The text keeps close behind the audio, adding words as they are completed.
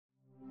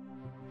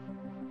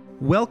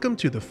Welcome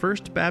to the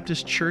First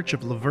Baptist Church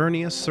of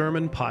Lavernia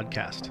Sermon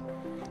Podcast.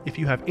 If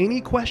you have any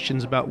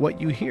questions about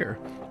what you hear,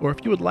 or if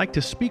you would like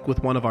to speak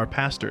with one of our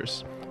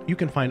pastors, you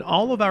can find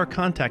all of our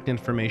contact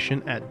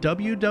information at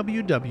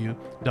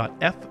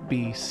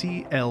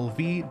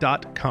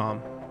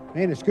www.fbclv.com.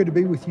 Man, it's good to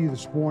be with you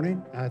this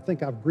morning. I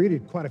think I've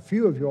greeted quite a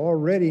few of you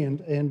already,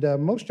 and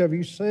most of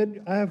you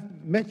said,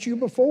 I've met you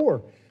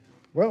before.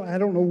 Well, I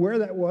don't know where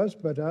that was,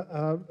 but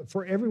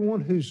for everyone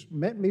who's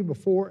met me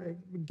before,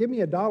 give me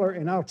 $1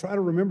 and I'll try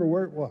to remember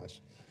where it was.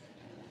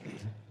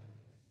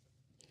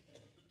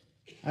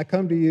 I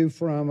come to you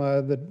from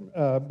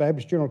the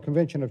Baptist General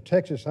Convention of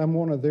Texas. I'm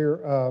one of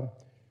their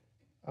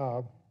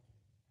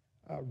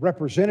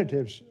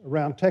representatives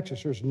around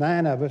Texas. There's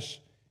 9 of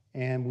us,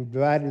 and we've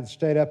divided the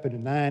state up into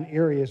 9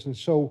 areas, and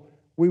so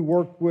we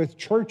work with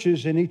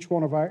churches in each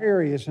one of our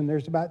areas, and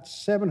there's about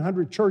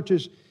 700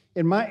 churches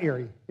in my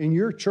area, and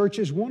your church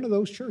is one of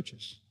those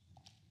churches.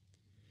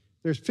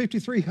 There's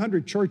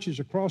 5,300 churches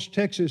across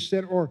Texas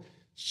that are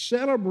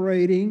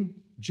celebrating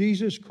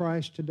Jesus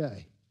Christ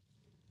today,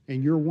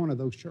 and you're one of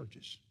those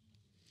churches.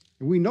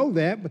 And we know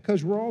that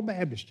because we're all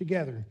Baptists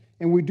together,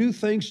 and we do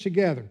things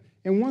together.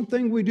 And one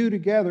thing we do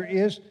together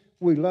is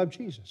we love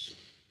Jesus,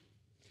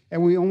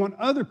 and we want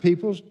other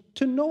people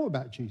to know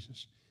about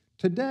Jesus.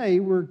 Today,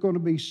 we're going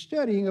to be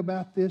studying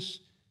about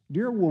this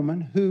dear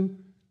woman who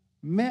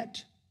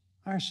met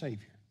our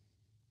Savior.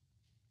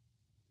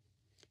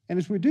 And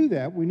as we do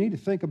that, we need to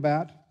think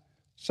about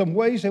some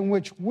ways in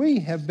which we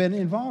have been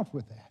involved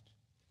with that.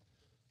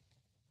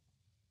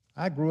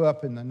 I grew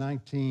up in the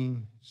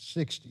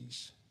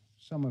 1960s.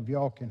 Some of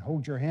y'all can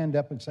hold your hand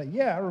up and say,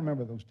 yeah, I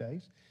remember those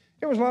days.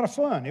 It was a lot of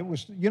fun. It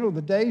was,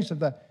 the days of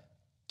the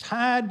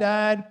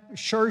tie-dyed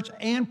shirts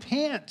and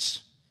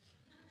pants.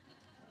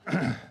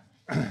 I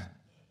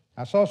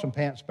saw some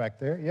pants back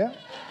there, yeah.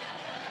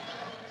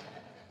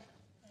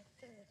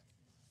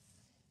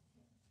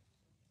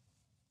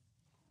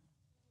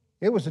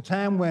 It was a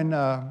time when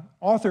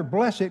Arthur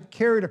Blessitt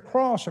carried a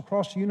cross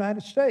across the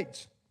United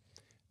States.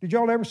 Did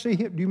y'all ever see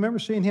him? Do you remember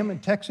seeing him in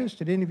Texas?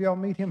 Did any of y'all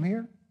meet him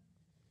here?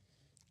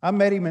 I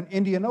met him in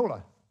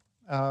Indianola,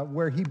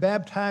 where he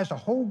baptized a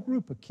whole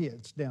group of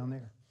kids down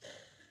there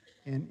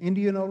in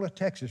Indianola,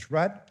 Texas.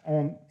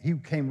 He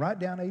came right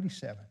down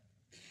 87.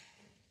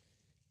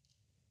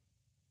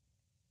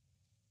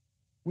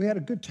 We had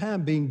a good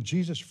time being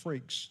Jesus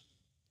freaks.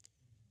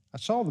 I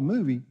saw the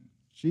movie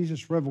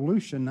Jesus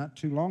Revolution not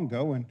too long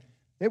ago, and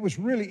it was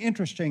really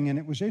interesting, and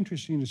it was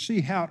interesting to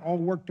see how it all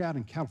worked out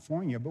in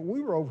California. But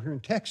we were over here in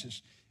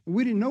Texas, and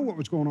we didn't know what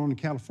was going on in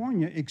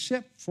California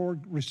except for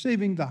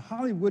receiving the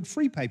Hollywood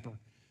Free Paper.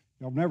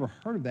 Y'all never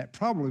heard of that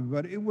probably,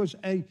 but it was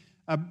a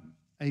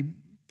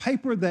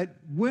paper that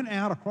went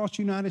out across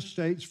the United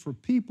States for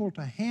people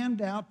to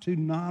hand out to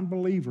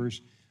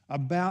non-believers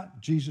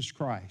about Jesus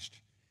Christ.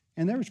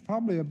 And there was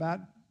probably about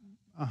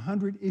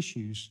 100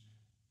 issues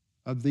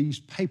of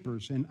these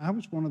papers, and I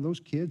was one of those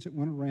kids that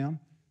went around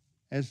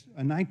as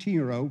a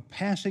 19-year-old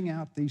passing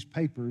out these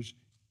papers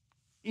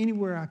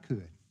anywhere I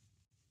could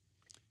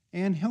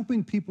and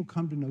helping people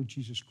come to know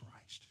Jesus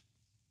Christ.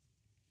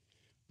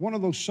 One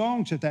of those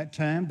songs at that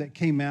time that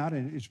came out,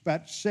 and it's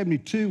about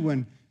 72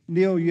 when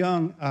Neil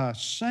Young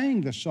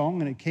sang the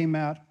song, and it came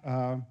out,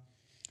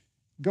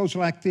 goes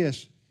like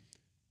this: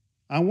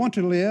 I want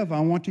to live, I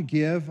want to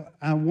give,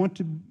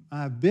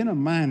 I've been a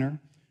miner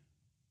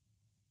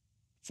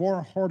for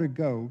a heart of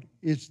gold.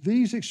 It's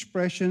these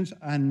expressions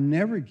I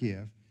never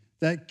give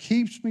that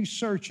keeps me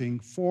searching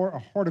for a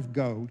heart of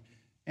gold,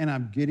 and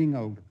I'm getting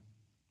older.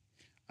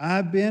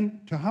 I've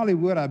been to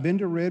Hollywood, I've been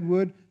to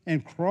Redwood,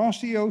 and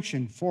crossed the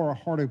ocean for a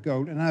heart of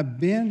gold, and I've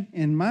been,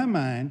 in my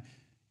mind,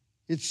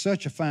 it's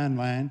such a fine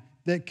line,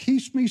 that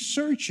keeps me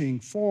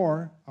searching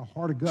for a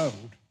heart of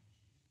gold.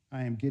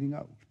 I am getting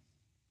old.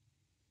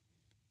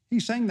 He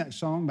sang that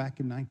song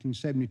back in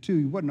 1972.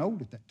 He wasn't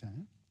old at that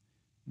time.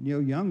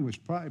 Neil Young was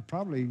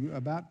probably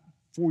about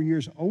 4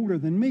 years older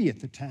than me at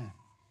the time.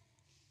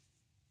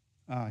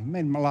 He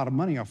made a lot of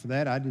money off of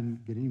that. I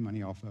didn't get any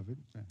money off of it.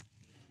 So.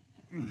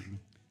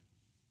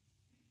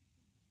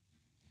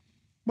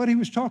 But he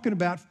was talking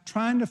about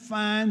trying to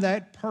find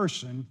that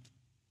person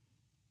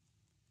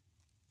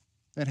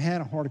that had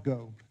a heart of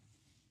gold.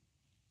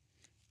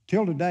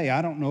 Till today,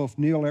 I don't know if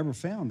Neil ever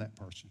found that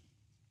person.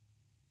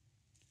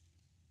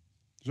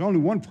 There's only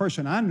one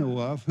person I know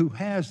of who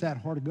has that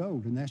heart of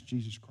gold, and that's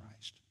Jesus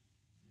Christ.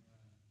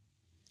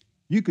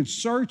 You can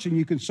search and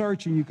you can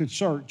search and you can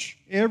search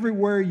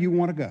everywhere you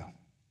want to go.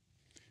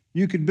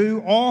 You could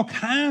do all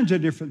kinds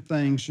of different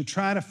things to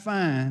try to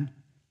find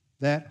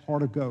that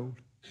heart of gold.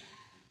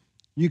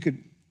 You could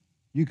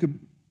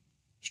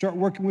start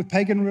working with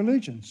pagan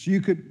religions. You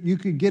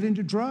could get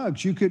into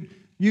drugs. You could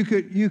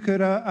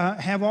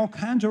have all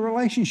kinds of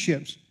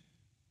relationships.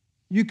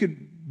 You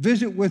could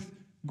visit with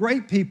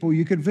great people.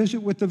 You could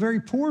visit with the very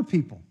poor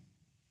people.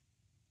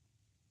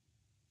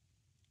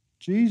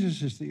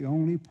 Jesus is the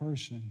only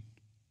person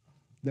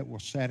that will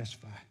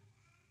satisfy.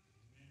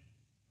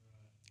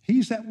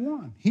 He's that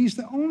one. He's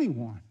the only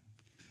one.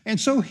 And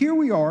so here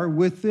we are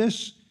with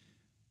this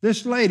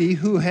This lady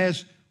who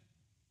has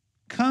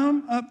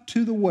come up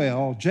to the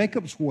well,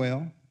 Jacob's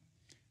well,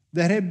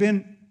 that had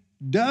been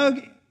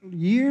dug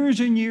years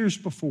and years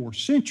before,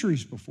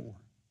 centuries before,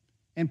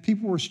 and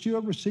people were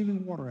still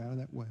receiving water out of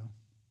that well.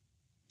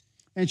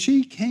 And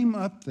she came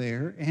up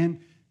there, and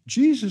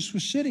Jesus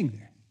was sitting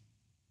there.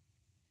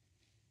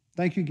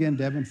 Thank you again,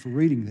 Devin, for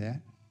reading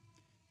that.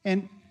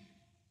 And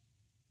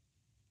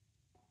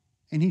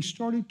he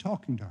started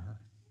talking to her.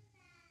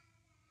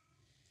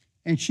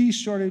 And she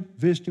started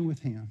visiting with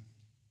him.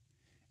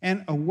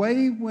 And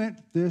away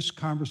went this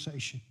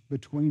conversation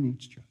between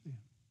each of them.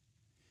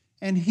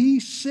 And he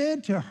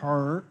said to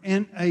her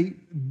in a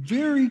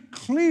very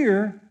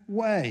clear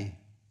way,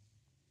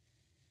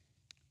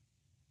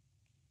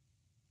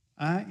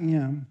 I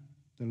am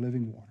the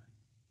living water.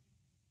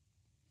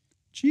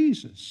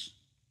 Jesus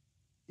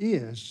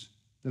is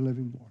the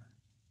living water.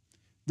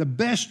 The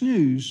best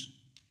news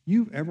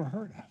you've ever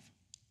heard of.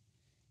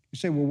 You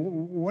say, well,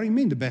 what do you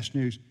mean the best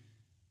news?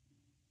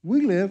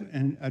 We live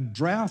in a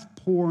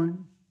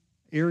drought-prone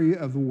area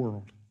of the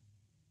world.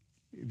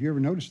 Have you ever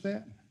noticed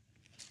that?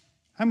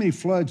 How many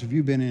floods have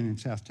you been in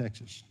South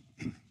Texas?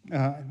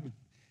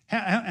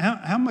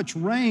 How much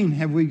rain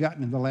have we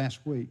gotten in the last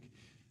week?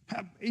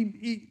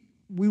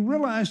 We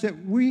realize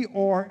that we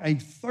are a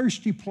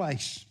thirsty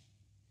place.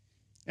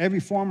 Every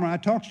farmer I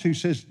talk to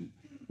says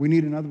we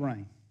need another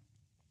rain.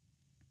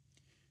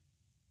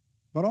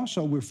 But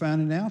also we're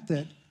finding out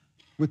that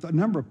with the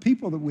number of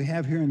people that we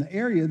have here in the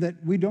area that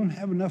we don't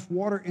have enough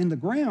water in the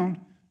ground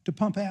to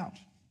pump out.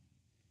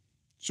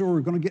 So we're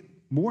going to get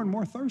more and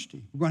more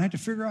thirsty. We're going to have to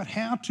figure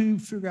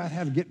out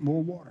how to get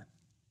more water.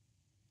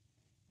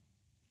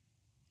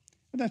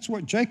 But that's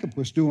what Jacob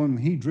was doing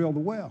when he drilled the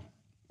well.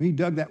 When he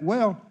dug that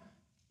well,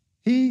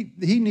 he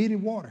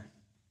needed water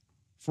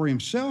for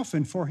himself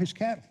and for his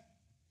cattle.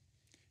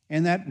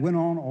 And that went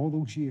on all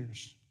those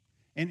years.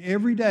 And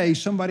every day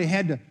somebody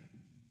had to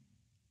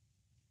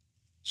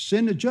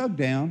send a jug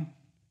down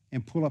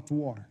and pull up the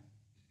water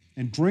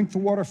and drink the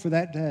water for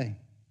that day.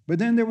 But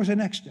then there was the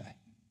next day.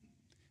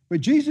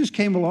 But Jesus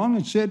came along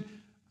and said,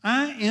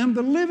 I am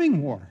the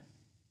living water.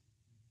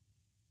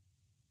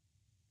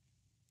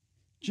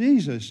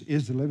 Jesus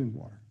is the living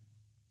water.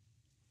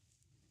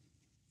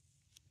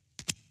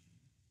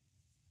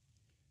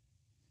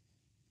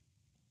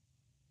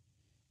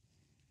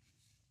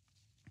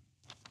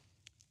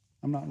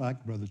 I'm not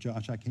like Brother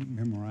Josh. I can't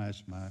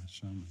memorize my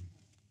sermon.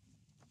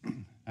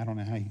 I don't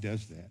know how he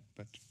does that,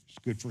 but it's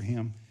good for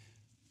him.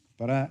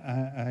 But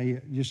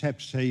I just have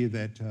to tell you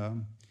that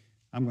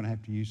I'm going to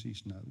have to use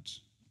these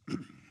notes.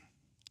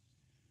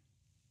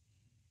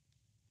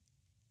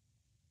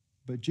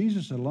 But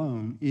Jesus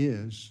alone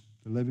is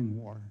the living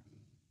water.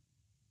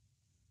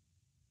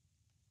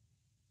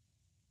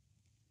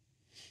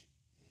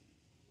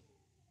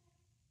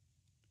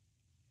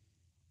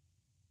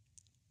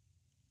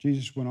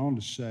 Jesus went on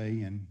to say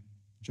in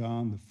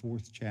John, the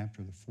 4th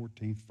chapter, the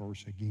 14th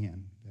verse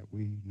again that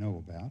we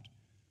know about,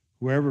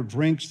 whoever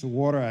drinks the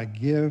water I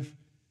give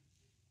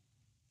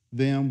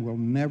them will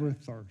never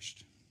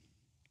thirst.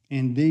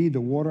 Indeed,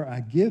 the water I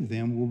give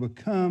them will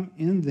become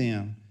in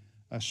them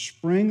a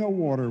spring of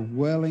water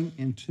welling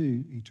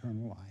into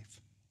eternal life.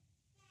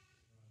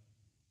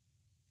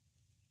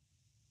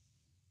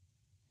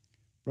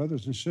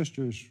 Brothers and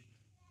sisters,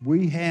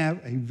 we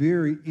have a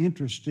very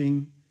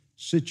interesting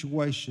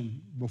situation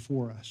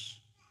before us.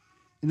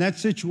 And that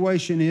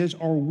situation is,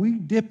 are we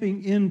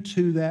dipping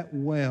into that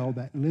well,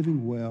 that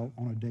living well,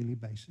 on a daily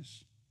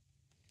basis?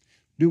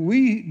 Do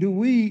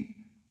we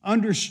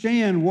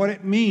understand what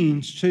it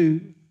means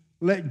to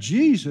let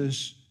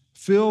Jesus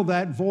fill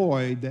that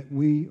void that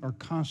we are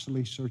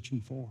constantly searching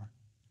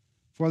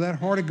for that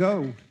heart of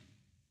gold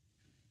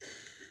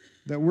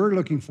that we're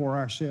looking for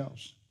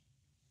ourselves?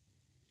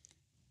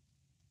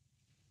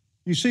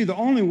 You see, the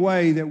only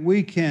way that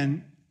we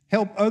can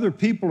help other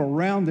people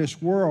around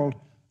this world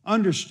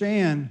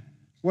understand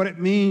what it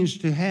means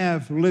to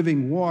have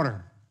living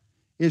water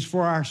is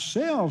for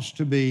ourselves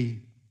to be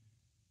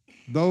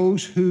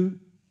those who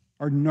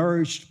are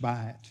nourished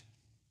by it.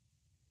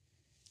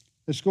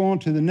 Let's go on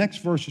to the next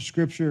verse of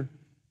Scripture,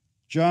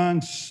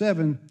 John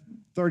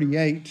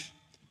 7:38.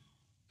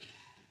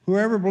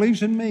 Whoever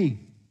believes in me,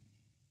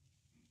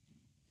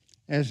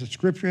 as the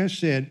Scripture has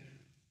said,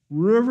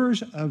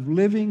 rivers of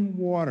living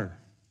water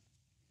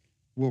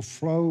will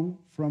flow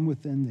from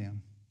within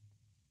them.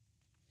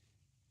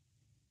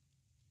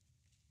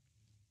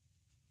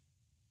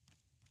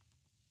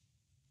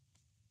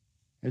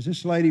 As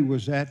this lady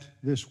was at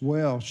this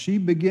well, she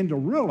began to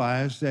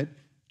realize that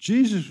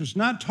Jesus was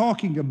not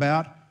talking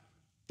about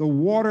the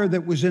water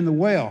that was in the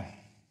well,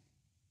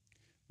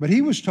 but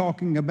he was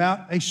talking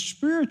about a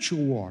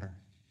spiritual water,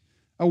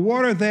 a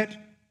water that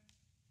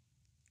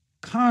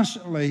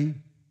constantly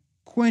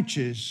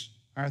quenches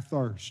our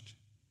thirst,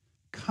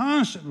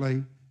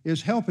 constantly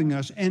is helping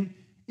us. And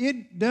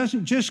it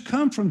doesn't just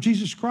come from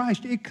Jesus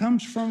Christ, it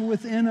comes from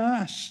within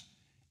us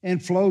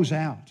and flows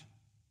out.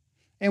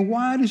 And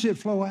why does it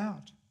flow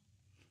out?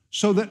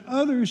 So that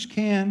others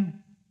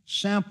can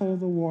sample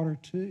the water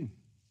too.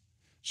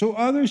 so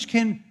others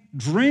can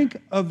drink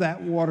of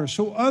that water,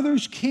 so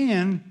others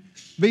can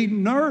be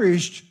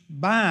nourished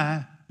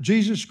by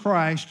Jesus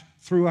Christ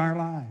through our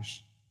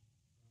lives.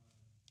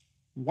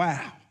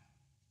 Wow.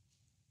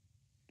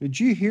 Did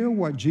you hear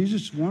what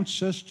Jesus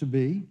wants us to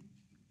be?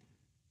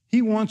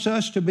 He wants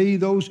us to be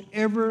those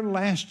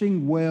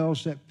everlasting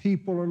wells that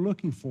people are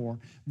looking for.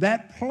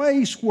 That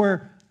place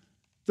where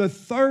the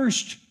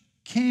thirst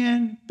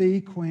can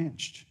be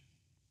quenched.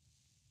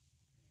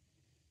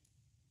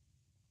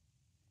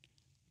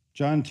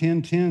 John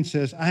 10:10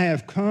 says, I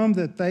have come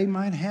that they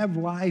might have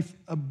life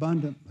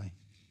abundantly.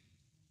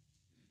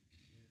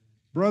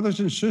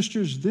 Brothers and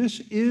sisters, this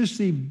is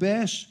the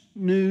best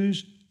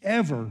news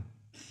ever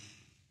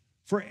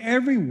for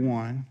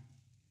everyone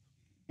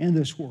in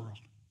this world.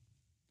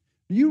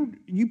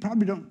 You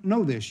probably don't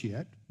know this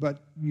yet,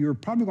 but you're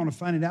probably going to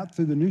find it out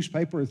through the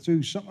newspaper or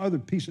through some other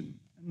piece of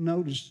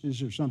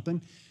notices or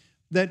something,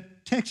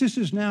 that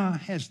Texas now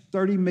has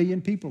 30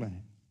 million people in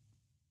it.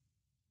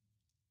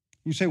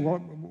 You say, well,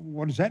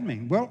 what does that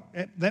mean? Well,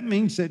 that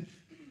means that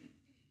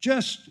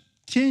just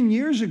 10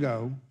 years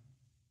ago,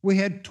 we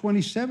had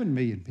 27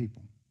 million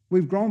people.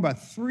 We've grown by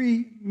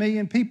 3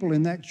 million people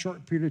in that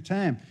short period of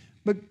time.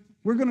 But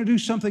we're going to do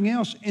something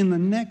else in the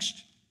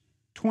next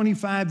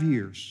 25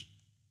 years.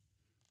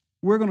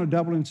 We're going to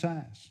double in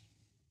size.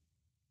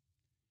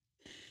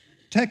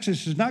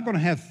 Texas is not going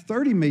to have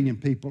 30 million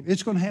people.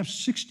 It's going to have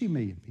 60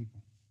 million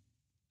people.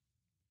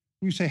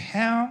 You say,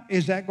 how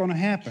is that going to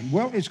happen?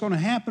 Well, it's going to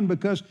happen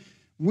because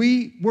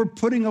we were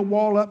putting a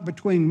wall up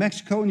between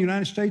Mexico and the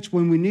United States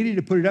when we needed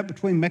to put it up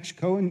between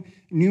Mexico and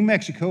New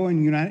Mexico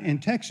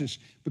and Texas,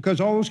 because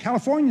all those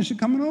Californians are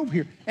coming over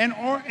here. And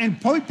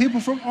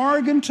people from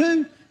Oregon,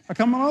 too, are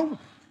coming over.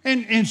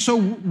 And so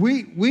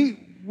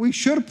we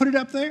should have put it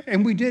up there,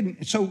 and we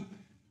didn't. So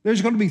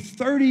there's going to be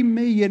 30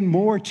 million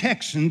more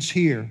Texans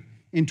here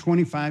in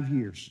 25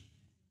 years.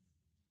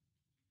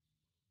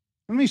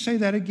 Let me say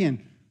that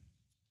again.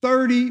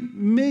 30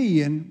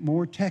 million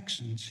more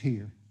Texans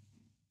here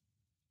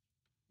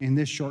in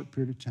this short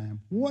period of time.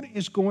 What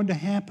is going to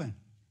happen?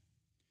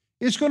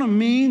 It's going to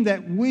mean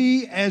that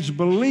we as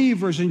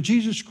believers in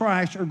Jesus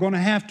Christ are going to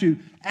have to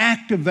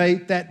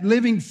activate that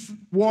living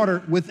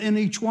water within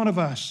each one of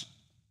us.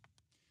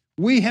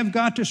 We have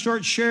got to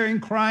start sharing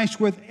Christ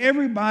with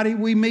everybody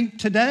we meet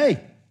today.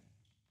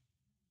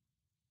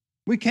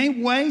 We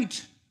can't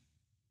wait.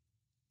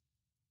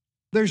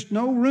 There's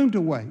no room to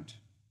wait.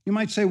 You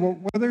might say, well,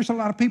 there's a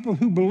lot of people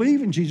who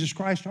believe in Jesus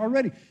Christ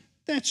already.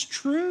 That's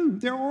true.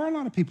 There are a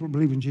lot of people who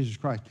believe in Jesus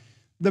Christ.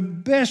 The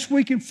best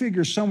we can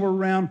figure, somewhere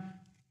around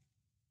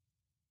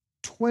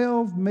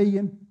 12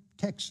 million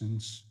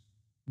Texans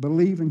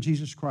believe in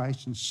Jesus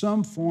Christ in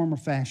some form or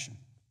fashion.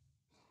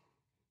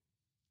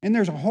 And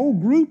there's a whole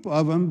group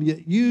of them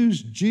that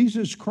use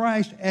Jesus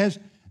Christ as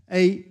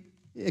a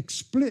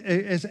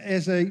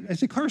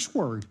curse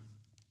word.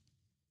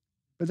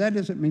 But that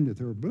doesn't mean that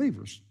they're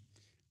believers.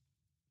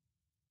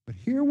 But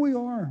here we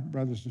are,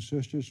 brothers and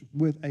sisters,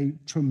 with a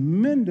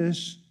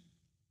tremendous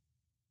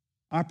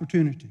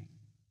opportunity.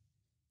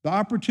 The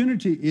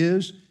opportunity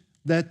is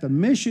that the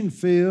mission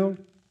field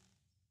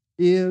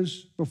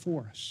is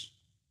before us.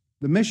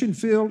 The mission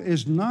field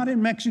is not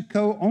in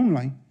Mexico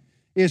only.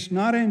 It's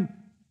not in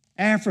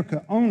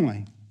Africa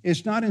only.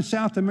 It's not in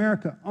South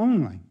America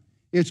only.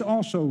 It's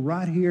also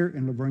right here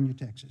in Lavernia,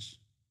 Texas.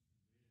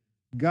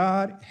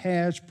 God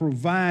has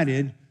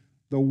provided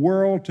the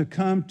world to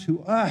come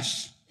to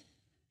us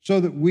so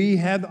that we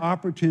have the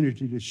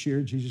opportunity to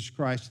share Jesus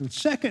Christ. The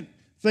second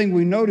thing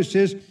we notice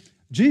is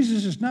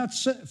Jesus is not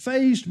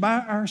fazed by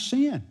our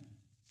sin.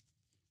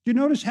 Do you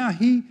notice how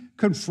he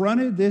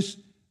confronted this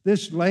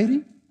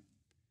lady?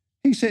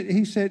 He said,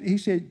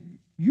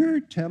 you're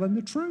telling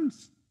the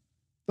truth.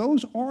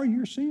 Those are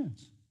your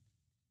sins.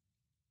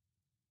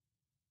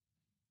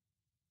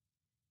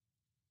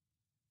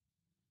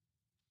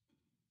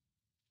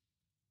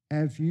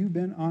 Have you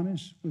been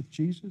honest with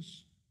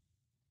Jesus?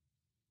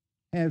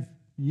 Have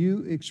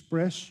you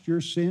expressed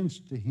your sins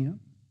to him?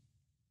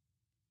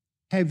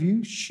 Have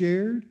you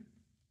shared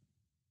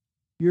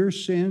your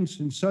sins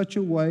in such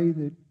a way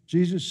that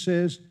Jesus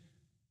says,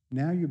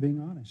 now you're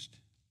being honest.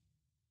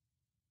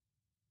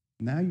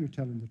 Now you're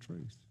telling the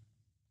truth.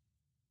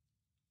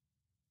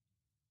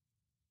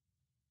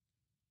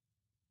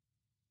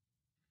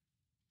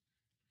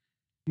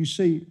 You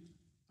see,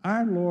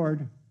 our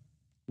Lord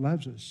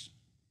loves us.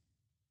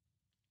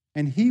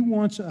 And he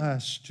wants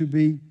us to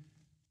be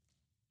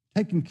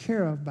taken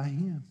care of by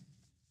him.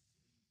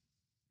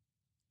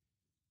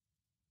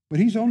 But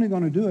he's only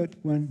going to do it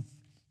when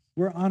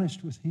we're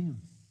honest with him.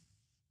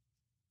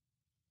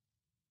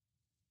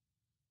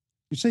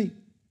 You see,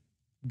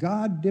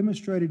 God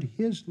demonstrated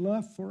his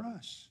love for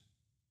us.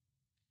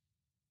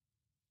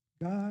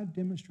 God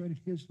demonstrated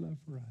his love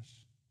for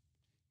us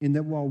in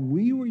that while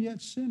we were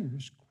yet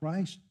sinners,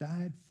 Christ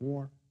died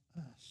for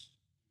us.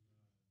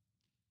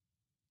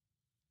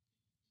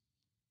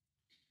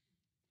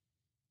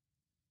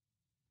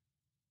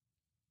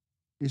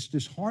 It's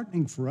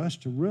disheartening for us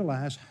to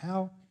realize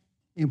how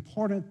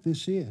important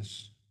this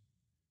is.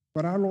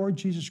 But our Lord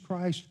Jesus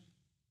Christ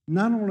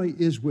not only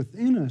is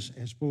within us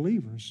as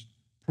believers,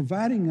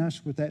 providing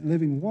us with that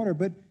living water,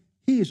 but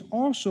he is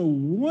also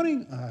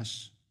wanting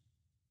us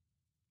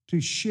to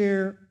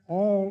share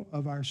all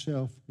of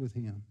ourselves with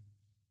him,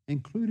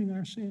 including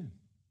our sin,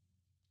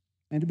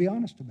 and to be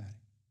honest about it.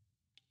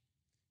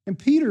 And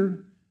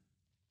Peter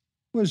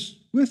was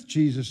with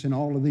Jesus in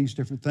all of these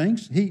different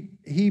things.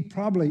 He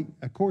probably,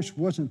 of course,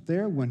 wasn't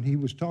there when he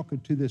was talking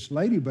to this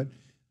lady, but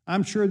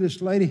I'm sure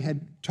this lady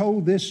had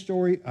told this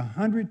story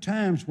 100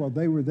 times while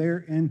they were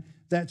there in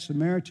that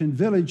Samaritan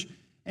village,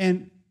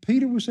 and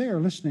Peter was there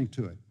listening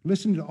to it,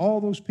 listening to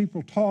all those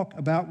people talk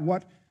about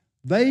what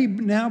they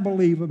now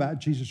believe about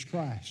Jesus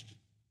Christ.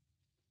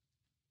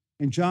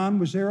 And John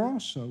was there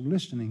also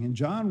listening, and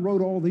John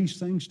wrote all these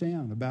things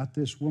down about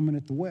this woman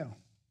at the well.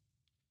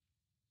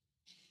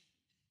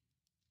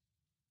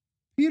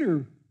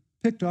 Peter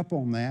picked up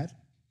on that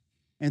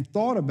and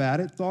thought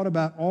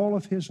about all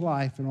of his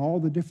life and all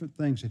the different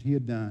things that he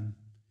had done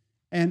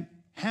and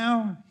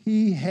how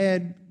he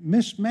had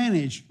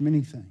mismanaged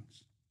many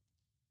things.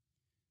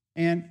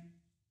 And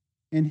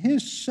in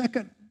his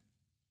second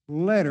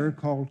letter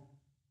called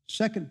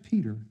 2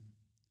 Peter,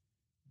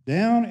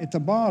 down at the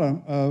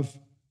bottom of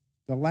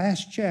the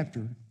last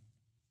chapter,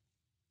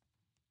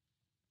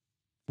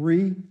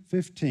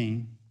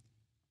 3:15,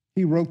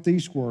 he wrote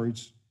these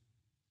words,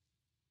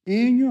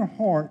 "In your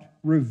heart,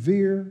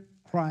 revere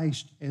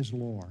Christ as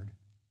Lord."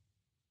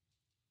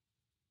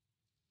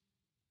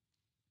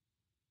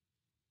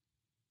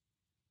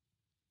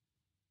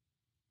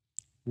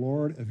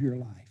 Lord of your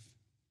life.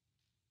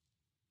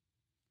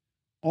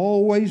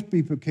 Always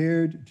be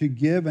prepared to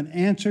give an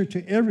answer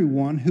to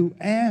everyone who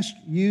asks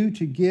you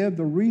to give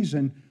the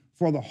reason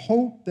for the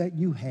hope that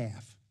you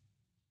have.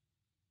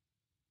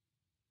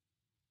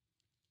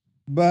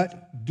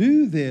 But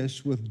do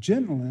this with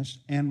gentleness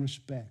and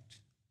respect.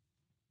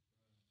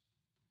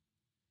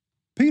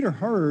 Peter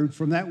heard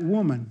from that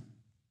woman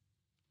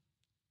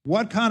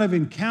what kind of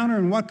encounter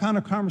and what kind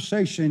of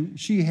conversation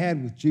she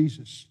had with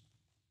Jesus.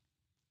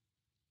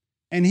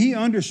 And he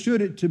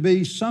understood it to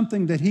be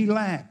something that he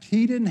lacked.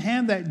 He didn't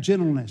have that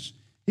gentleness.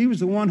 He was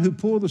the one who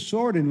pulled the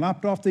sword and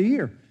lopped off the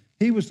ear.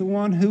 He was the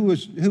one who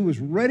was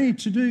ready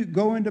to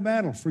go into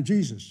battle for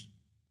Jesus.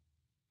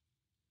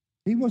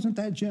 He wasn't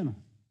that gentle.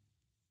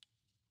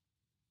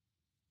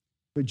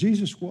 But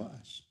Jesus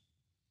was.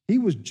 He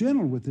was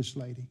gentle with this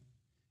lady.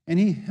 And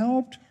he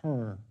helped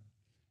her.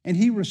 And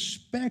he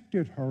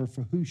respected her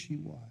for who she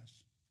was.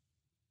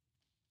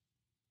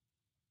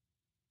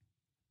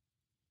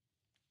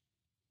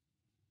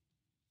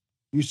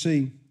 You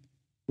see,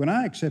 when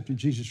I accepted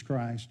Jesus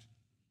Christ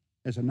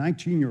as a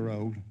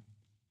 19-year-old,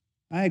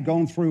 I had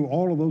gone through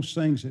all of those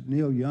things that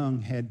Neil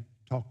Young had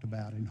talked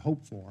about and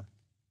hoped for.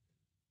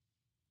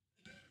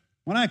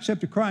 When I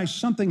accepted Christ,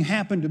 something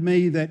happened to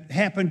me that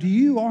happened to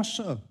you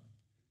also.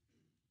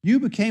 You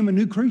became a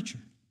new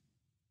creature.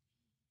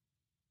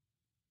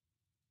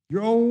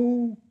 Your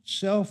old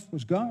self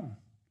was gone,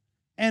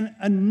 and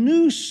a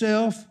new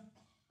self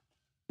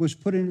was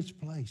put in its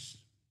place.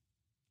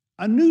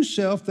 A new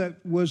self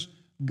that was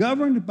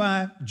governed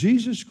by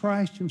Jesus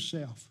Christ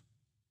himself.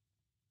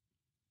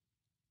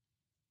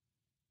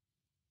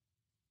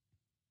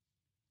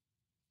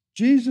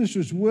 Jesus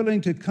was willing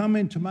to come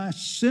into my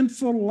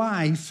sinful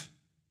life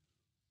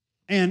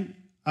and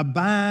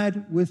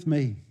abide with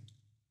me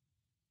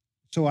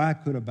so I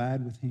could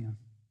abide with him,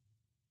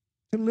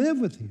 to live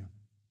with him.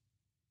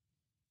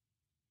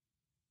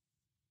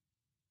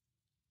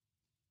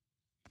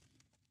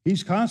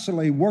 He's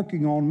constantly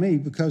working on me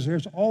because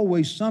there's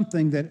always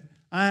something that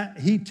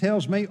he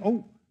tells me,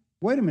 oh,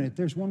 wait a minute,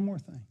 there's one more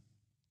thing.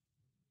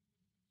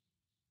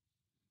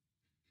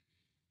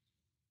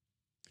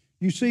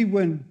 You see,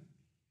 when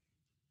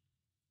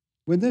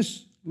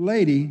this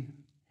lady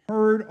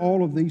heard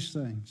all of these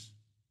things,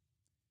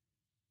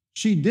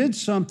 she did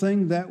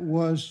something that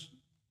was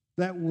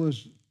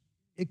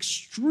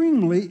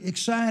extremely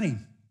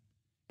exciting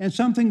and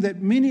something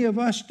that many of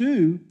us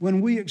do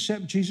when we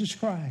accept Jesus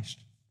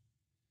Christ.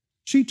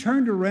 She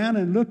turned around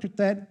and looked at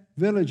that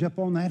village up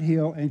on that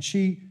hill, and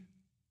she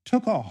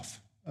took off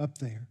up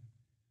there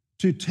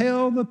to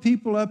tell the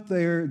people up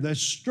there the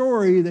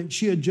story that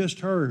she had just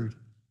heard,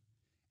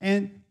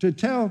 and to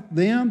tell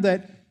them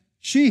that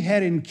she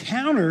had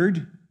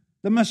encountered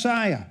the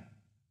Messiah.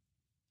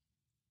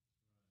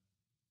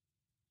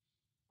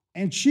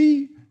 And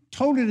she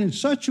told it in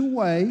such a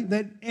way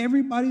that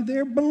everybody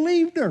there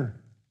believed her.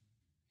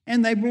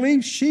 And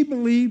she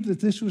believed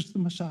that this was the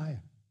Messiah.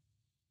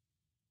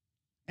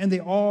 And they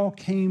all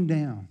came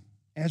down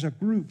as a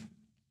group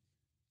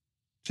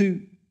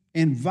to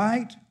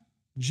invite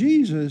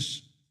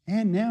Jesus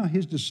and now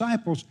his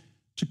disciples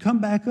to come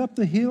back up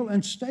the hill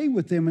and stay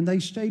with them. And they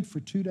stayed for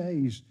 2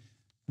 days.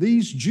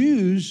 These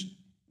Jews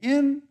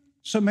in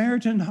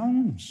Samaritan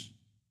homes,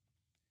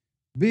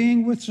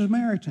 being with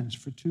Samaritans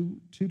for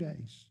two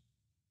days,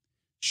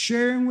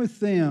 sharing with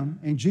them,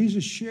 and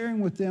Jesus sharing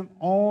with them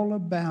all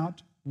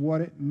about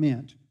what it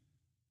meant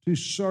to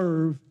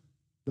serve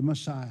the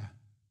Messiah,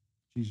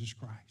 Jesus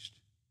Christ.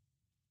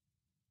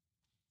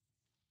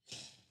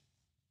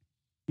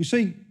 You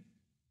see,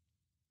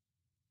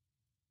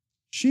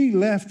 she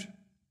left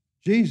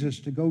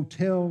Jesus to go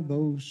tell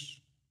those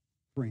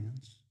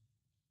friends,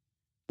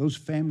 those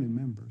family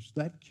members,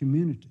 that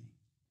community.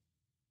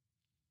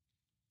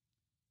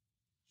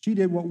 She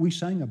did what we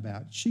sang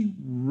about. She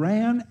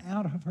ran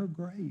out of her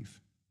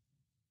grave.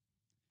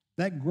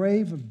 That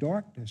grave of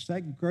darkness,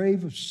 that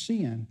grave of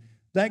sin,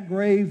 that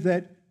grave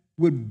that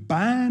would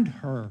bind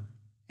her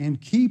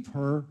and keep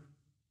her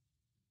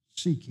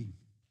seeking.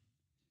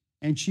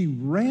 And she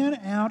ran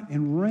out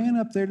and ran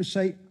up there to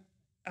say,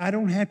 I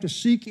don't have to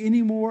seek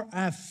anymore.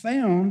 I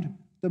found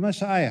the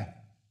Messiah.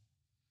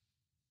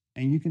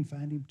 And you can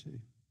find him too.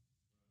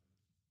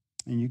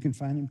 And you can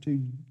find him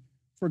too.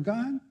 For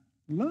God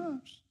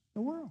loves the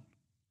world.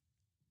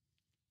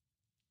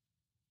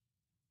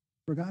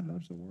 For God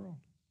loves the world.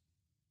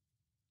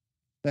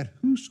 That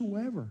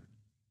whosoever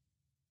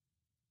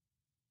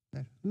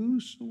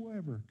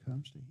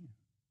comes to him.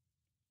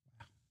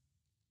 Wow.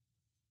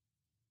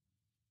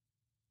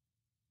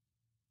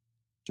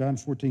 John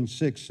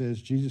 14:6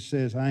 says, Jesus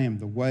says, I am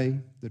the way,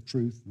 the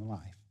truth, and the life.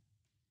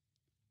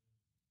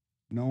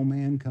 No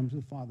man comes to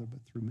the Father but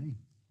through me.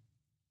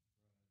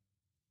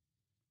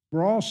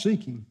 We're all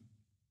seeking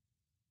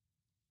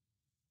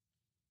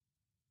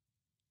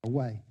a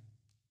way.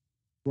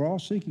 We're all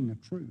seeking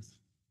a truth.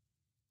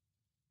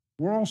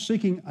 We're all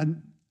seeking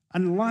a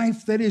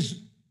life that is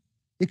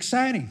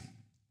exciting.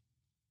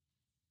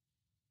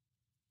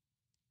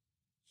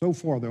 So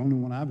far, the only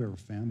one I've ever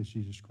found is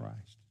Jesus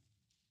Christ.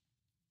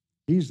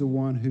 He's the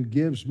one who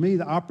gives me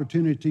the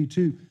opportunity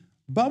to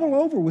bubble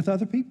over with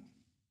other people.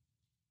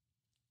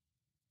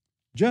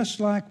 Just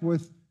like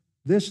with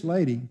this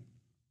lady,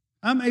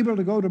 I'm able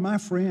to go to my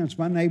friends,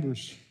 my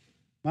neighbors,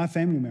 my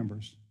family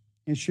members,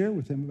 and share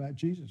with them about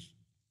Jesus.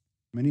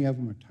 Many of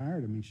them are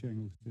tired of me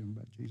sharing with them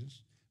about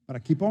Jesus, but I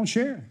keep on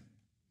sharing.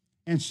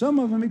 And some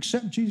of them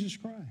accept Jesus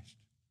Christ.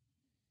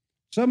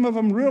 Some of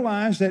them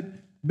realize that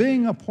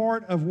being a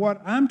part of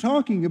what I'm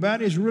talking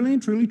about is really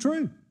and truly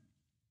true.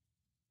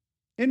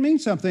 It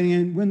means something,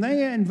 and when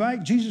they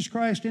invite Jesus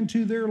Christ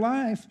into their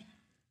life,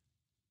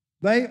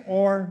 they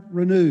are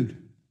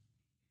renewed,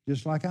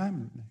 just like I'm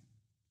renewed.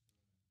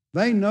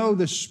 They know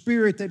the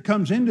spirit that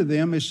comes into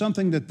them is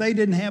something that they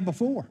didn't have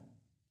before,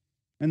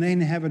 and they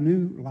have a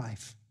new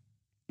life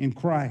in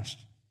Christ.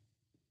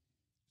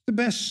 The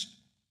best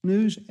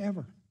news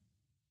ever.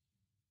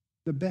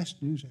 The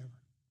best news ever.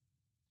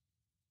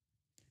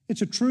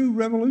 It's a true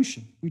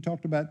revolution. We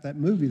talked about that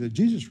movie, the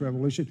Jesus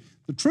Revolution.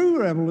 The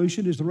true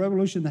revolution is the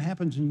revolution that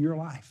happens in your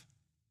life.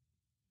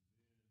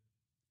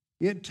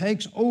 It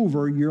takes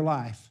over your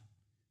life.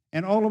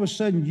 And all of a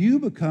sudden, you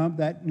become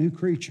that new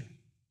creature.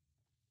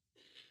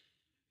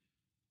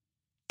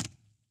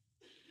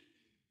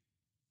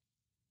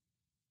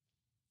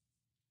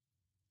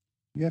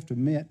 You have to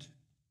admit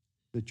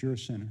that you're a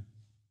sinner.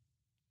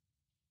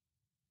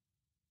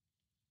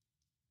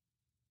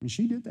 And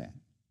she did that.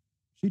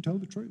 She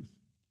told the truth.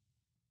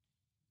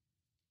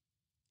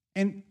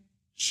 And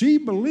she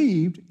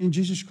believed in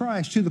Jesus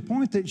Christ to the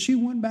point that she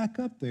went back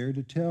up there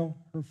to tell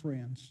her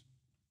friends,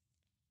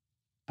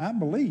 I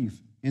believe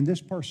in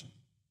this person.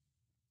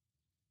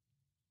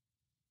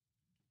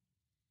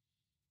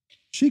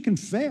 She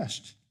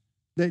confessed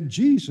that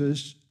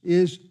Jesus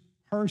is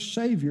her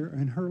Savior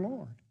and her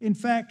Lord. In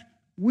fact,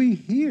 we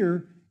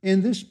hear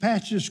in this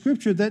passage of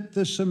Scripture that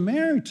the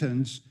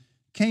Samaritans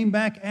came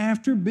back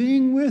after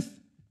being with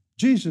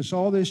Jesus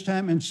all this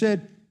time and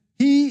said,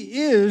 He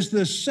is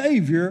the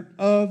Savior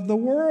of the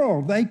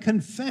world. They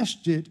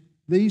confessed it,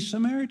 these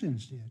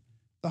Samaritans did.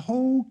 The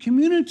whole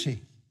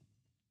community.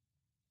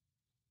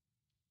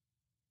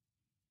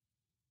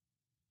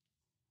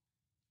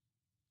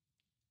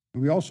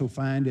 We also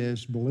find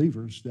as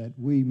believers that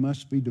we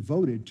must be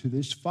devoted to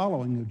this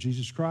following of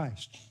Jesus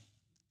Christ.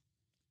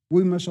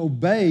 We must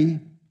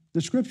obey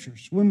the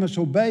Scriptures. We must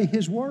obey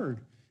His Word.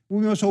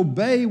 We must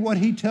obey what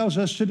He tells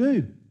us to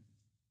do.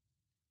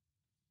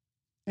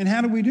 And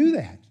how do we do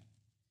that?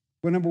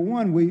 Well, number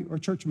one, we are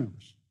church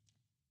members.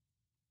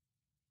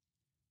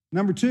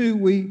 Number two,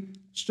 we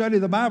study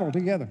the Bible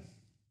together.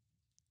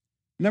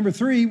 Number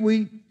three,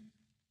 we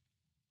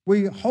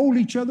hold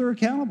each other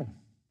accountable.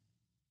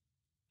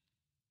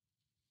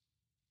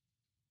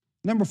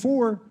 Number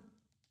four,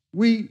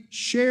 we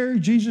share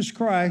Jesus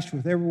Christ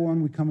with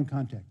everyone we come in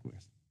contact with.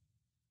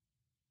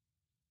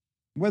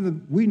 Whether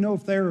we know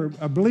if they're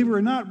a believer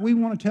or not, we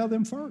want to tell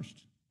them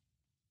first.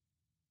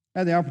 I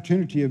had the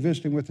opportunity of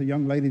visiting with a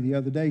young lady the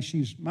other day.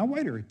 She's my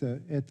waiter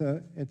at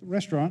the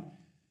restaurant.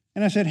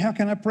 And I said, how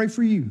can I pray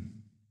for you?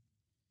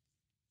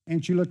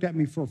 And she looked at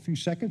me for a few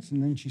seconds,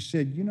 and then she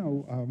said,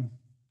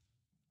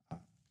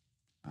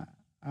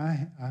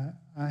 I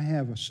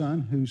have a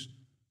son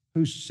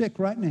who's sick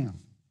right now.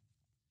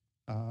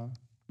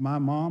 My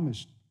mom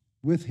is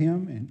with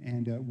him,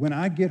 and when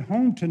I get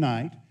home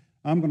tonight,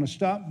 I'm going to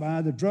stop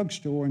by the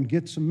drugstore and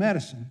get some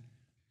medicine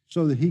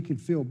so that he can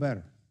feel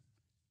better.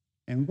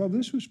 And, well,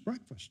 this was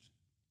breakfast.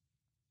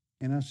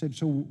 And I said,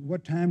 so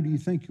what time do you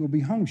think you'll be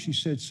home? She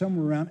said,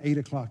 somewhere around 8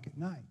 o'clock at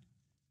night.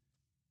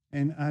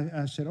 And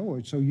I said,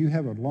 oh, so you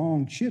have a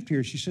long shift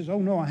here? She says, oh,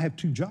 no, I have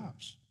 2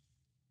 jobs.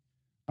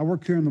 I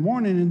work here in the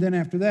morning, and then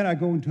after that, I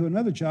go into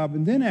another job,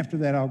 and then after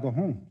that, I'll go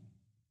home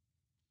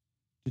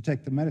to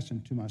take the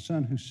medicine to my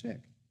son who's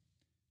sick.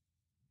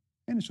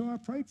 And so I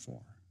prayed for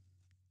her.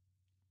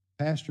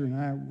 Pastor and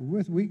I were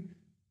with,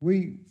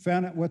 we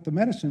found out what the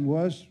medicine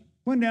was,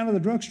 went down to the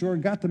drugstore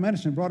and got the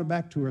medicine, brought it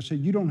back to her. I said,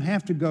 you don't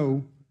have to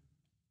go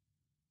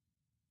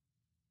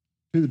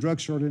to the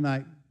drugstore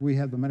tonight. We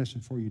have the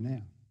medicine for you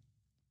now.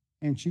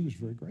 And she was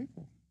very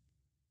grateful.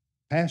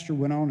 Pastor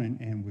went on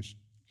and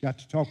got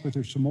to talk with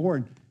her some more.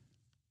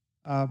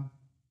 And,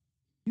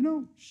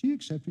 she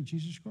accepted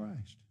Jesus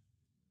Christ.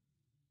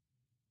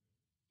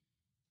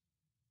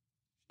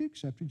 She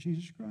accepted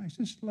Jesus Christ.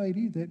 This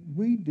lady that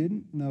we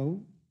didn't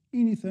know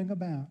anything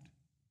about.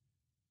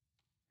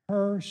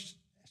 Her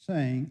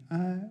saying,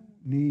 I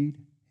need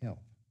help,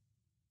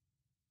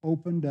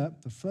 opened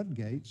up the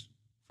floodgates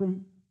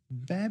from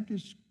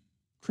Baptist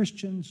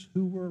Christians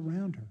who were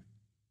around her.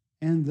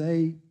 And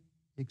they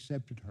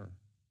accepted her.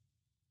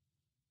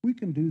 We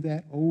can do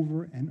that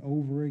over and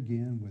over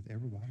again with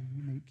everybody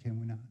we meet, can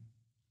we not?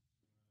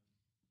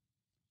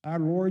 Our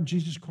Lord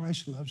Jesus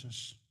Christ loves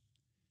us,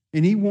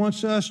 and He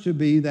wants us to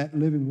be that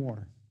living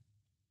water.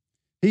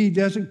 He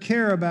doesn't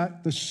care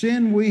about the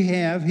sin we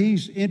have.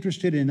 He's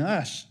interested in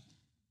us,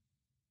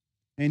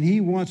 and He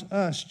wants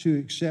us to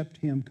accept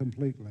Him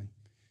completely.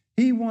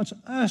 He wants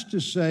us to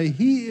say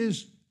He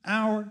is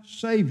our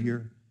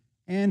Savior,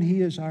 and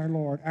He is our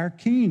Lord, our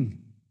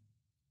King,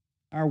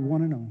 our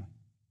one and only.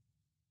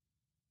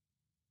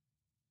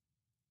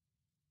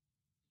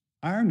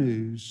 Our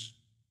news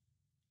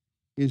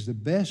is the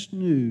best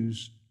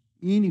news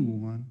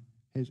anyone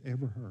has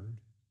ever heard.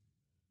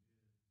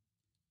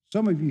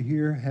 Some of you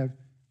here have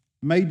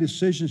made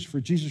decisions for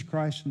Jesus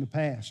Christ in the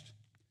past,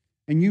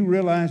 and you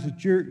realize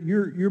that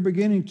you're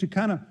beginning to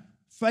kind of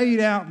fade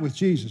out with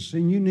Jesus,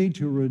 and you need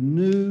to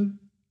renew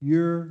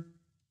your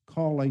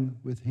calling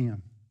with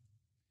Him.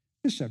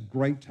 This is a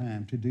great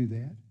time to do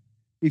that.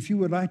 If you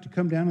would like to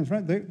come down to the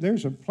front,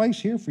 there's a place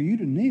here for you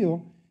to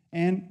kneel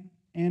and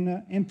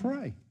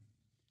pray.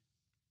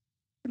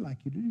 I'd like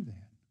you to do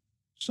that.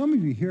 Some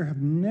of you here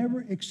have never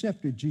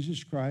accepted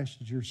Jesus Christ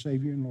as your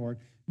Savior and Lord.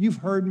 You've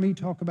heard me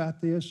talk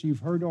about this. You've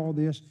heard all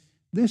this.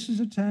 This is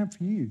a time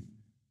for you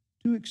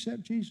to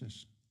accept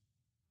Jesus.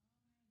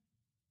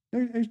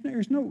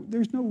 There's no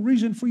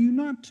reason for you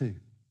not to.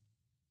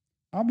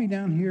 I'll be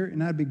down here,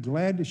 and I'd be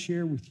glad to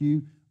share with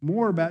you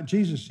more about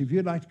Jesus if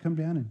you'd like to come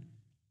down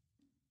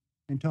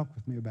and talk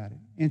with me about it.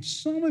 And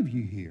some of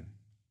you here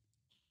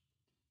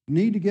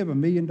need to give $1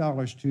 million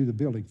to the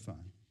building fund.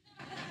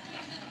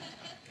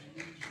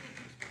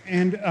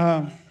 And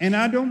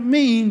I don't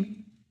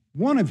mean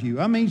one of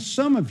you. I mean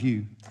some of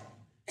you.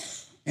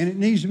 And it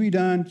needs to be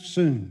done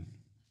soon.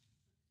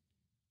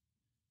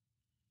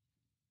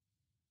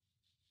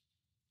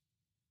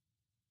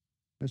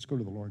 Let's go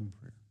to the Lord in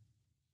prayer.